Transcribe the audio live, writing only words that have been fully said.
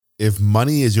if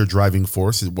money is your driving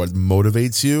force, is what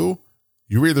motivates you,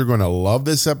 you're either going to love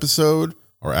this episode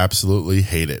or absolutely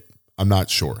hate it. I'm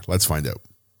not sure. Let's find out.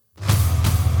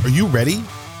 Are you ready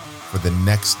for the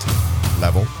next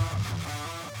level?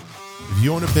 If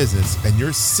you own a business and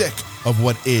you're sick of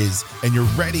what is and you're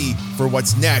ready for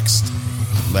what's next,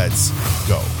 let's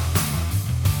go.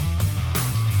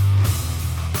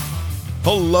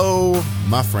 Hello,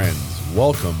 my friends.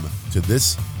 Welcome to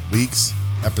this week's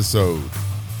episode.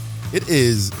 It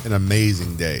is an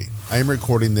amazing day. I am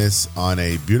recording this on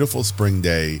a beautiful spring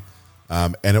day,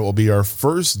 and it will be our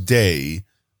first day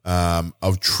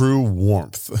of true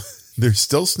warmth. There's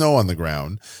still snow on the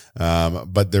ground,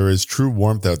 but there is true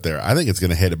warmth out there. I think it's going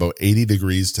to hit about 80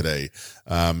 degrees today.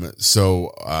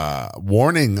 So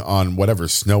warning on whatever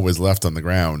snow is left on the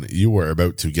ground, you are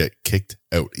about to get kicked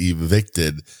out,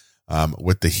 evicted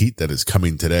with the heat that is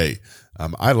coming today.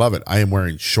 I love it. I am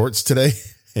wearing shorts today.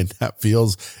 And that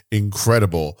feels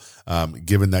incredible,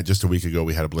 given that just a week ago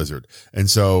we had a blizzard. And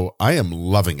so I am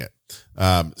loving it.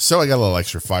 So I got a little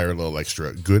extra fire, a little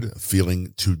extra good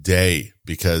feeling today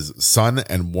because sun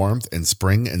and warmth and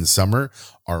spring and summer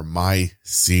are my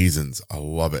seasons. I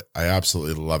love it. I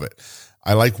absolutely love it.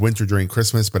 I like winter during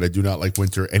Christmas, but I do not like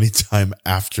winter anytime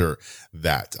after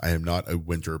that. I am not a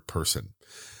winter person.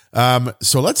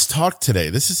 So let's talk today.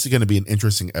 This is going to be an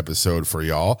interesting episode for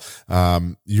y'all.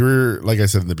 You're, like I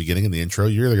said in the beginning, in the intro,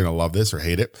 you're either going to love this or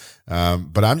hate it.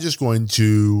 But I'm just going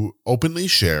to openly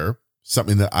share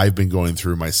something that I've been going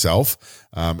through myself,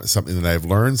 something that I've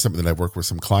learned, something that I've worked with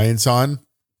some clients on.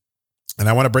 And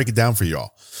I want to break it down for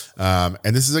y'all.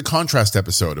 And this is a contrast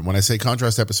episode. And when I say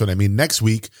contrast episode, I mean next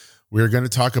week, we're going to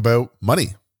talk about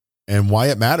money and why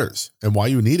it matters and why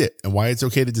you need it and why it's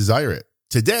okay to desire it.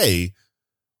 Today,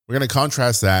 we're going to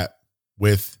contrast that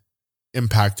with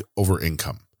impact over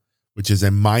income, which is a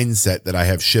mindset that I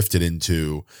have shifted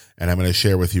into. And I'm going to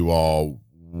share with you all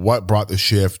what brought the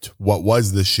shift, what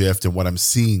was the shift, and what I'm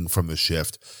seeing from the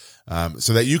shift,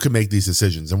 so that you can make these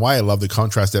decisions. And why I love the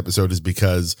contrast episode is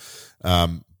because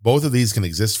both of these can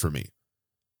exist for me.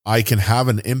 I can have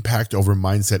an impact over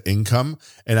mindset income,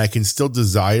 and I can still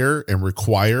desire and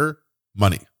require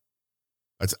money.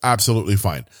 That's absolutely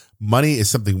fine. Money is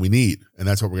something we need, and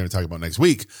that's what we're going to talk about next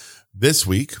week. This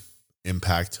week,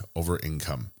 impact over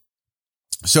income.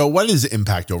 So what is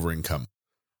impact over income?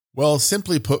 Well,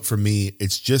 simply put, for me,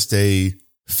 it's just a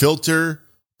filter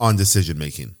on decision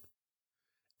making.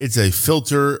 It's a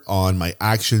filter on my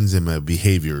actions and my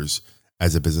behaviors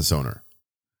as a business owner.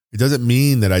 It doesn't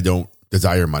mean that I don't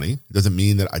desire money. It doesn't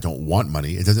mean that I don't want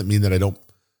money. It doesn't mean that I don't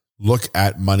look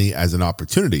at money as an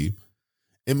opportunity.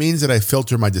 It means that I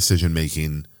filter my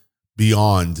decision-making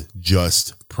beyond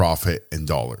just profit and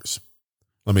dollars.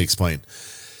 Let me explain.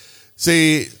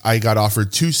 Say I got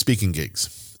offered 2 speaking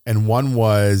gigs, and one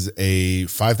was a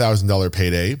 $5,000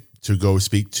 payday to go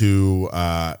speak to,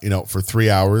 for 3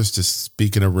 hours to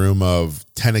speak in a room of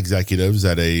 10 executives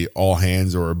at a all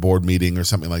hands or a board meeting or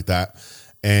something like that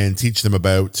and teach them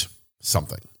about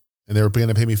something. And they were going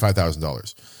to pay me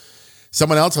 $5,000.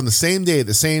 Someone else on the same day at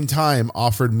the same time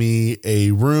offered me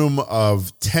a room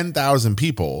of 10,000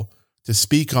 people to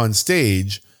speak on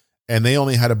stage, and they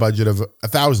only had a budget of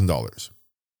 $1,000.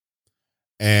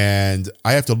 And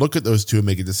I have to look at those two and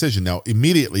make a decision. Now,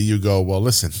 immediately you go, well,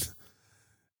 listen,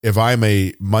 if I'm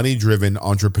a money-driven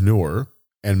entrepreneur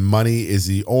and money is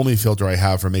the only filter I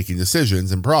have for making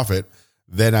decisions and profit,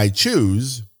 then I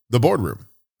choose the boardroom.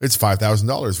 It's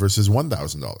 $5,000 versus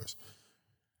 $1,000.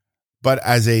 But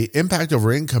as a impact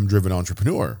over income driven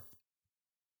entrepreneur,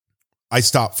 I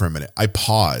stop for a minute. I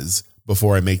pause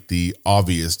before I make the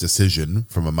obvious decision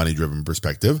from a money driven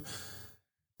perspective.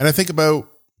 And I think about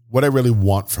what I really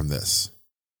want from this.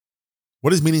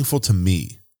 What is meaningful to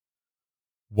me?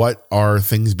 What are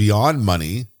things beyond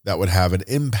money that would have an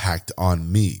impact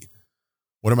on me?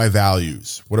 What are my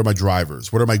values? What are my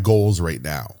drivers? What are my goals right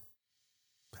now?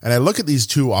 And I look at these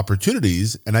 2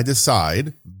 opportunities and I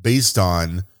decide based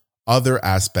on other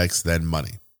aspects than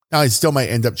money. Now, I still might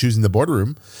end up choosing the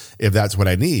boardroom if that's what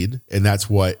I need and that's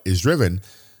what is driven.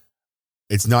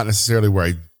 It's not necessarily where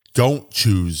I don't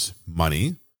choose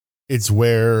money. It's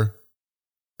where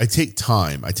I take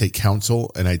time, I take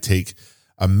counsel, and I take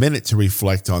a minute to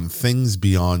reflect on things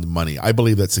beyond money. I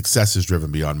believe that success is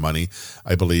driven beyond money.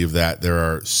 I believe that there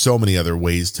are so many other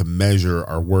ways to measure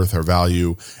our worth, our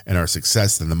value, and our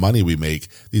success than the money we make.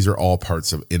 These are all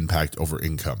parts of impact over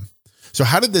income. So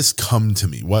how did this come to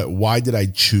me? Why did I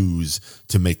choose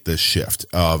to make this shift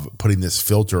of putting this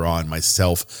filter on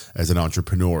myself as an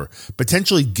entrepreneur,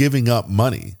 potentially giving up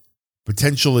money,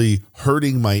 potentially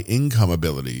hurting my income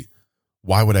ability?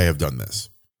 Why would I have done this?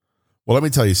 Well, let me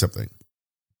tell you something.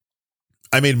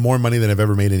 I made more money than I've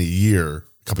ever made in a year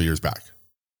a couple of years back.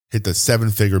 Hit the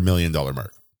 $7-figure $1 million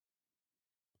mark.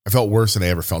 I felt worse than I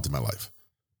ever felt in my life.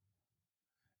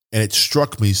 And it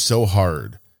struck me so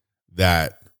hard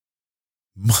that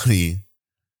money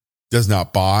does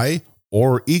not buy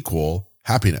or equal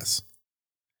happiness.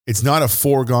 It's not a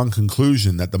foregone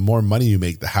conclusion that the more money you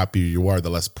make, the happier you are, the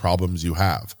less problems you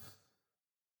have.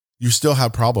 You still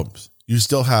have problems. You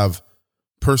still have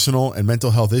personal and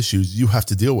mental health issues you have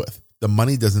to deal with. The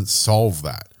money doesn't solve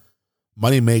that.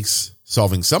 Money makes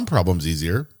solving some problems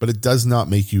easier, but it does not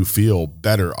make you feel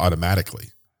better automatically.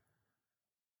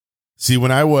 See,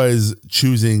 when I was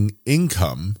choosing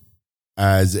income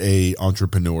as an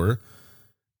entrepreneur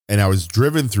and I was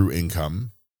driven through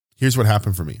income, here's what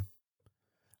happened for me.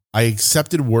 I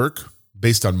accepted work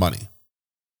based on money,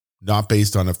 not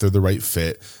based on if they're the right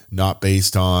fit, not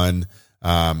based on,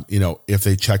 if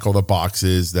they check all the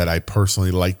boxes that I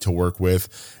personally like to work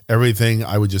with. Everything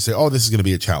I would just say, oh, this is going to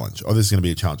be a challenge. Oh, this is going to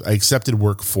be a challenge. I accepted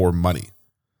work for money.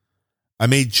 I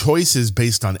made choices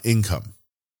based on income.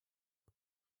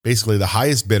 Basically, the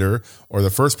highest bidder or the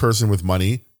first person with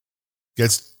money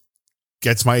gets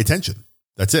my attention.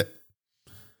 That's it.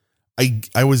 I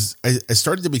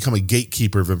started to become a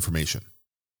gatekeeper of information.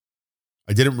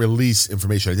 I didn't release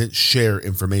information. I didn't share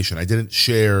information. I didn't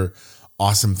share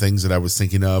awesome things that I was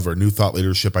thinking of or new thought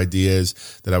leadership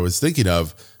ideas that I was thinking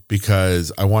of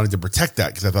because I wanted to protect that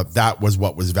because I thought that was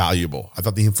what was valuable. I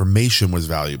thought the information was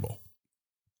valuable.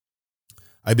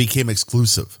 I became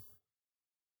exclusive.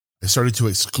 I started to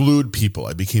exclude people.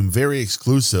 I became very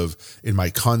exclusive in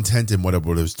my content and what I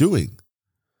was doing.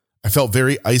 I felt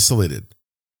very isolated.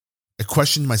 I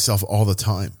questioned myself all the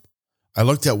time. I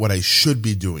looked at what I should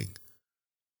be doing,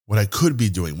 what I could be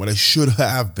doing, what I should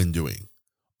have been doing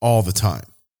all the time.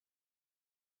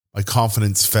 My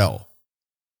confidence fell.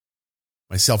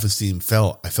 My self-esteem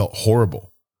fell. I felt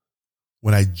horrible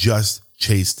when I just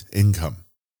chased income.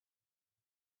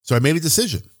 So I made a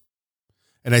decision.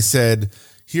 And I said,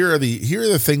 here are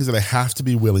the things that I have to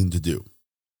be willing to do.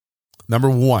 Number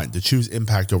one, to choose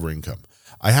impact over income.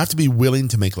 I have to be willing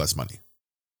to make less money.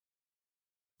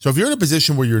 So if you're in a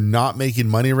position where you're not making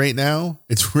money right now,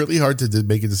 it's really hard to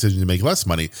make a decision to make less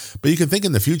money. But you can think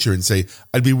in the future and say,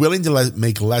 I'd be willing to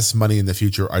make less money in the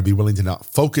future. I'd be willing to not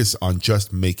focus on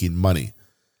just making money.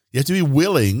 You have to be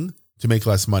willing to make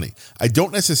less money. I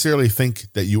don't necessarily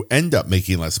think that you end up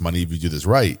making less money if you do this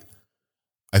right.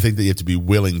 I think that you have to be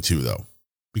willing to, though,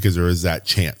 because there is that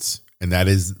chance. And that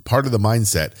is part of the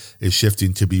mindset is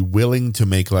shifting to be willing to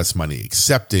make less money,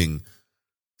 accepting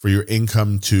for your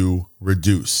income to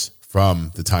reduce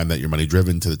from the time that you're money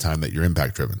driven to the time that you're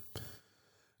impact driven.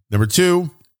 Number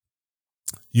two,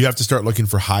 you have to start looking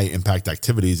for high impact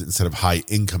activities instead of high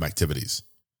income activities.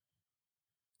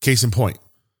 Case in point,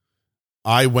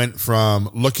 I went from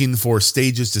looking for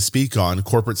stages to speak on,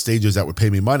 corporate stages that would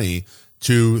pay me money,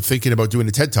 to thinking about doing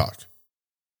a TED Talk.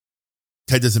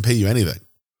 TED doesn't pay you anything.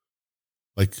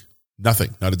 Like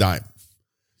nothing, not a dime.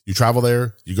 You travel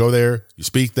there, you go there, you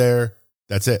speak there.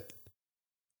 That's it.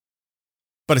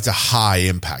 But it's a high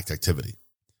impact activity.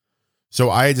 So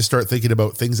I had to start thinking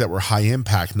about things that were high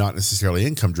impact, not necessarily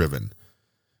income driven,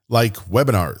 like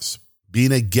webinars,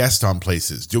 being a guest on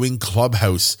places, doing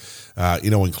Clubhouse,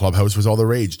 when Clubhouse was all the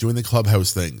rage, doing the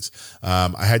Clubhouse things.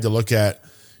 I had to look at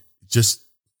just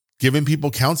giving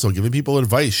people counsel, giving people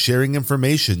advice, sharing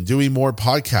information, doing more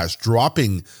podcasts,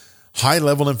 dropping high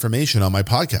level information on my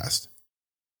podcast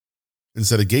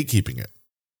instead of gatekeeping it.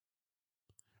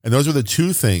 And those are the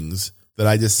two things that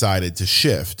I decided to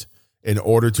shift in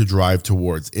order to drive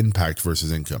towards impact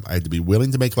versus income. I had to be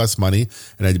willing to make less money,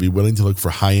 and I had to be willing to look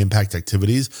for high impact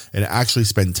activities and actually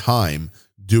spend time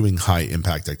doing high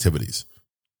impact activities.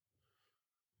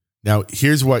 Now,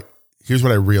 here's what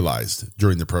I realized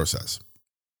during the process.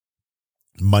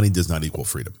 Money does not equal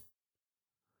freedom.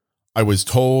 I was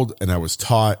told and I was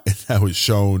taught and I was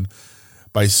shown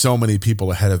by so many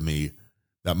people ahead of me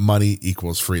that money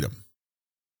equals freedom.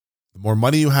 The more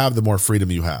money you have, the more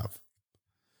freedom you have.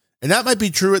 And that might be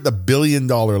true at the $1 billion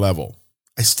level.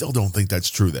 I still don't think that's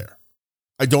true there.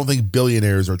 I don't think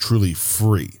billionaires are truly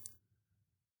free.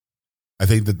 I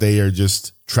think that they are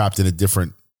just trapped in a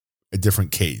different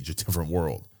cage, a different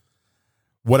world.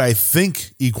 What I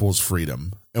think equals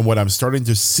freedom and what I'm starting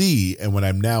to see and what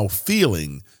I'm now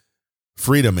feeling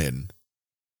freedom in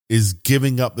is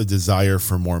giving up the desire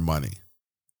for more money.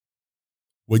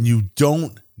 When you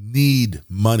don't need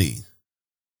money,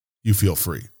 you feel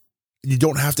free. You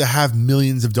don't have to have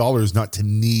millions of dollars not to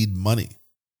need money.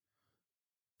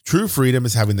 True freedom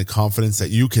is having the confidence that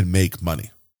you can make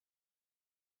money.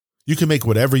 You can make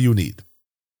whatever you need.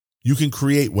 You can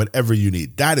create whatever you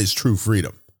need. That is true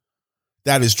freedom.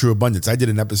 That is true abundance. I did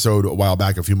an episode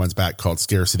a few months back called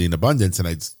Scarcity and Abundance, and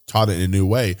I taught it in a new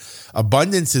way.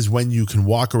 Abundance is when you can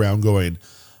walk around going,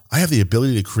 I have the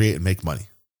ability to create and make money.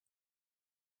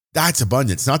 That's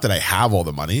abundance. Not that I have all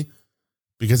the money,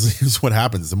 because here's what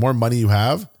happens. The more money you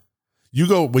have,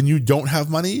 when you don't have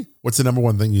money, what's the number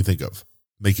one thing you think of?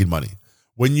 Making money.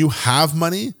 When you have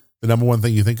money, the number one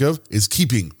thing you think of is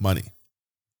keeping money.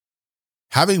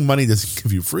 Having money doesn't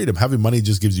give you freedom. Having money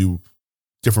just gives you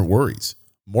different worries,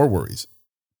 more worries.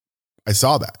 I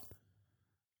saw that.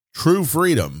 True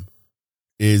freedom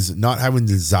is not having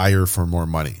desire for more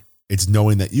money. It's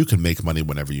knowing that you can make money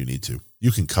whenever you need to.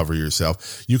 You can cover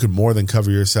yourself. You can more than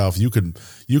cover yourself. You can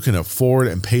afford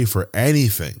and pay for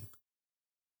anything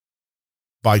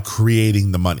by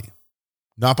creating the money,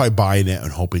 not by buying it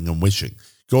and hoping and wishing.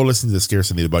 Go listen to the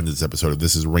Scarcity and Abundance episode if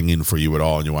this is ringing for you at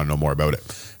all and you want to know more about it.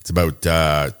 It's about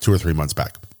 2 or 3 months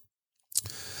back.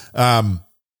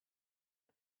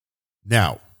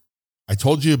 Now, I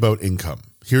told you about income.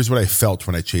 Here's what I felt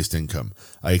when I chased income.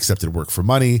 I accepted work for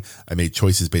money. I made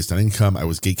choices based on income. I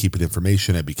was gatekeeping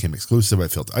information. I became exclusive. I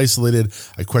felt isolated.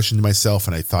 I questioned myself,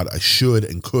 and I thought I should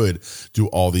and could do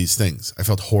all these things. I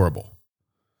felt horrible.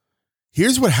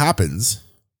 Here's what happens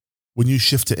when you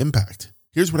shift to impact.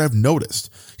 Here's what I've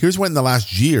noticed. Here's what in the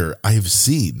last year I have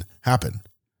seen happen.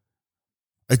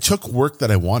 I took work that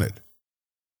I wanted.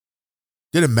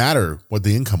 Didn't matter what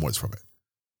the income was from it.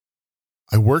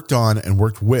 I worked on and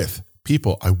worked with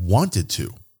people I wanted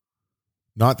to,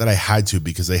 not that I had to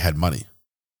because they had money.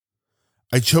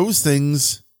 I chose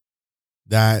things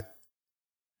that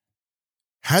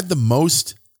had the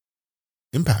most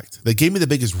impact, that gave me the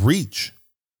biggest reach.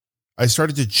 I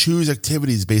started to choose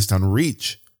activities based on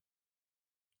reach.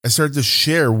 I started to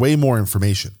share way more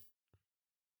information.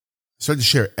 I started to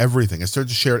share everything. I started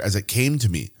to share it as it came to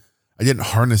me. I didn't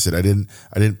harness it. I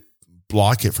didn't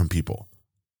block it from people.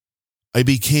 I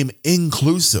became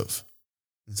inclusive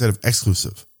instead of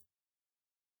exclusive.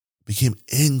 Became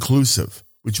inclusive,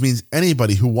 which means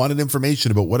anybody who wanted information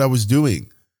about what I was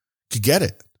doing could get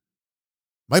it.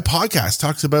 My podcast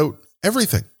talks about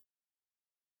everything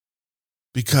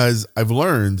because I've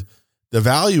learned the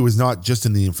value is not just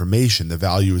in the information. The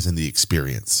value is in the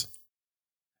experience.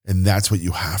 And that's what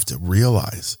you have to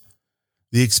realize.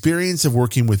 The experience of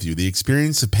working with you, the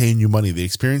experience of paying you money, the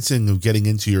experience of getting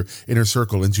into your inner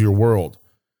circle, into your world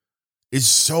is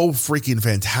so freaking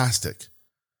fantastic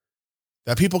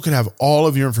that people could have all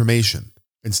of your information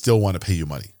and still want to pay you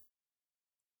money.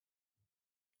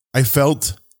 I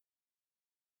felt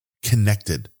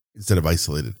connected instead of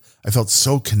isolated. I felt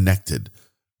so connected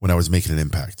when I was making an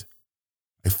impact.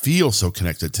 I feel so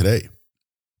connected today.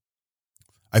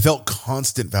 I felt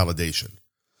constant validation.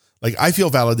 Like I feel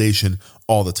validation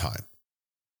all the time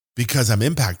because I'm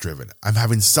impact driven. I'm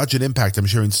having such an impact. I'm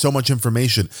sharing so much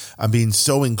information. I'm being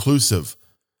so inclusive.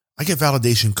 I get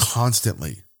validation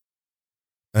constantly.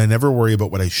 And I never worry about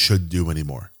what I should do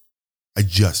anymore. I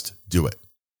just do it.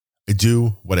 I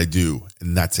do what I do,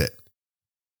 and that's it.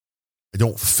 I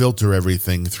don't filter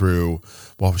everything through,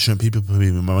 well, shouldn't people pay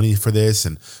me money for this?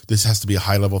 And this has to be a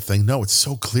high level thing. No, it's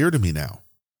so clear to me now.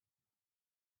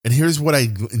 And here's what I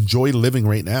enjoy living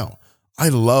right now. I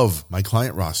love my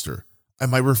client roster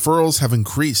and my referrals have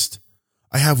increased.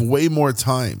 I have way more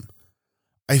time.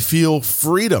 I feel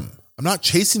freedom. I'm not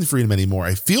chasing freedom anymore.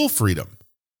 I feel freedom.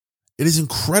 It is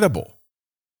incredible.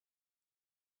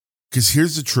 Because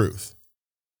here's the truth.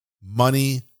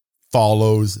 Money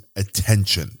follows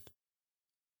attention.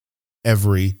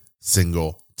 Every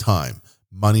single time.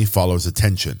 Money follows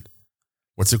attention.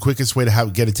 What's the quickest way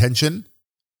to get attention?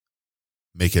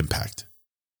 Make impact.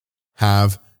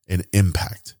 Have an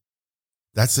impact.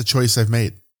 That's the choice I've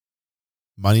made.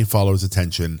 Money follows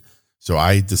attention, so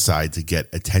I decide to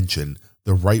get attention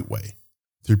the right way,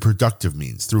 through productive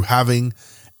means, through having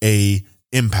an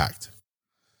impact.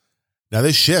 Now,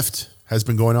 this shift has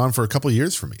been going on for a couple of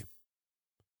years for me.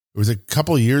 It was a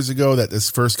couple of years ago that this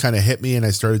first kind of hit me and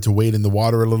I started to wade in the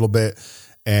water a little bit.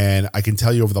 And I can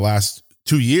tell you over the last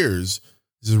 2 years,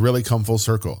 this has really come full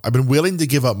circle. I've been willing to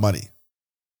give up money.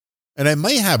 And I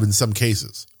may have in some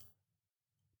cases,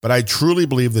 but I truly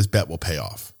believe this bet will pay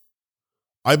off.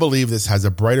 I believe this has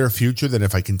a brighter future than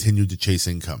if I continued to chase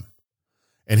income.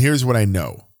 And here's what I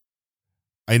know.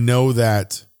 I know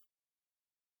that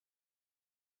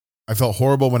I felt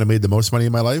horrible when I made the most money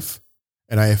in my life,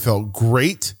 and I felt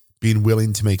great being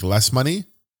willing to make less money.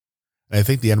 And I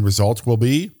think the end result will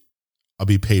be I'll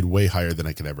be paid way higher than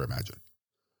I could ever imagine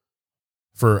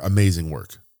for amazing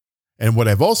work. And what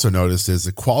I've also noticed is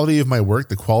the quality of my work,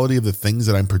 the quality of the things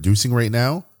that I'm producing right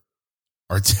now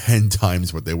are 10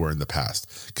 times what they were in the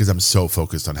past because I'm so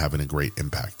focused on having a great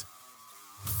impact.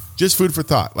 Just food for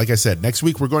thought. Like I said, next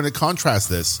week we're going to contrast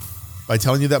this by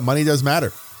telling you that money does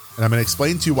matter. And I'm going to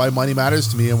explain to you why money matters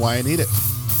to me and why I need it.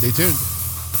 Stay tuned.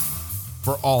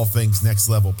 For all things next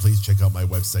level, please check out my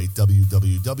website,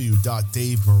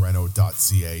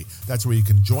 www.davemoreno.ca. That's where you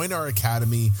can join our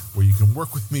academy, where you can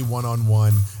work with me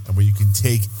one-on-one, and where you can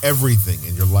take everything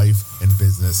in your life and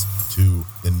business to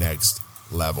the next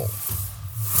level.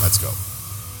 Let's go.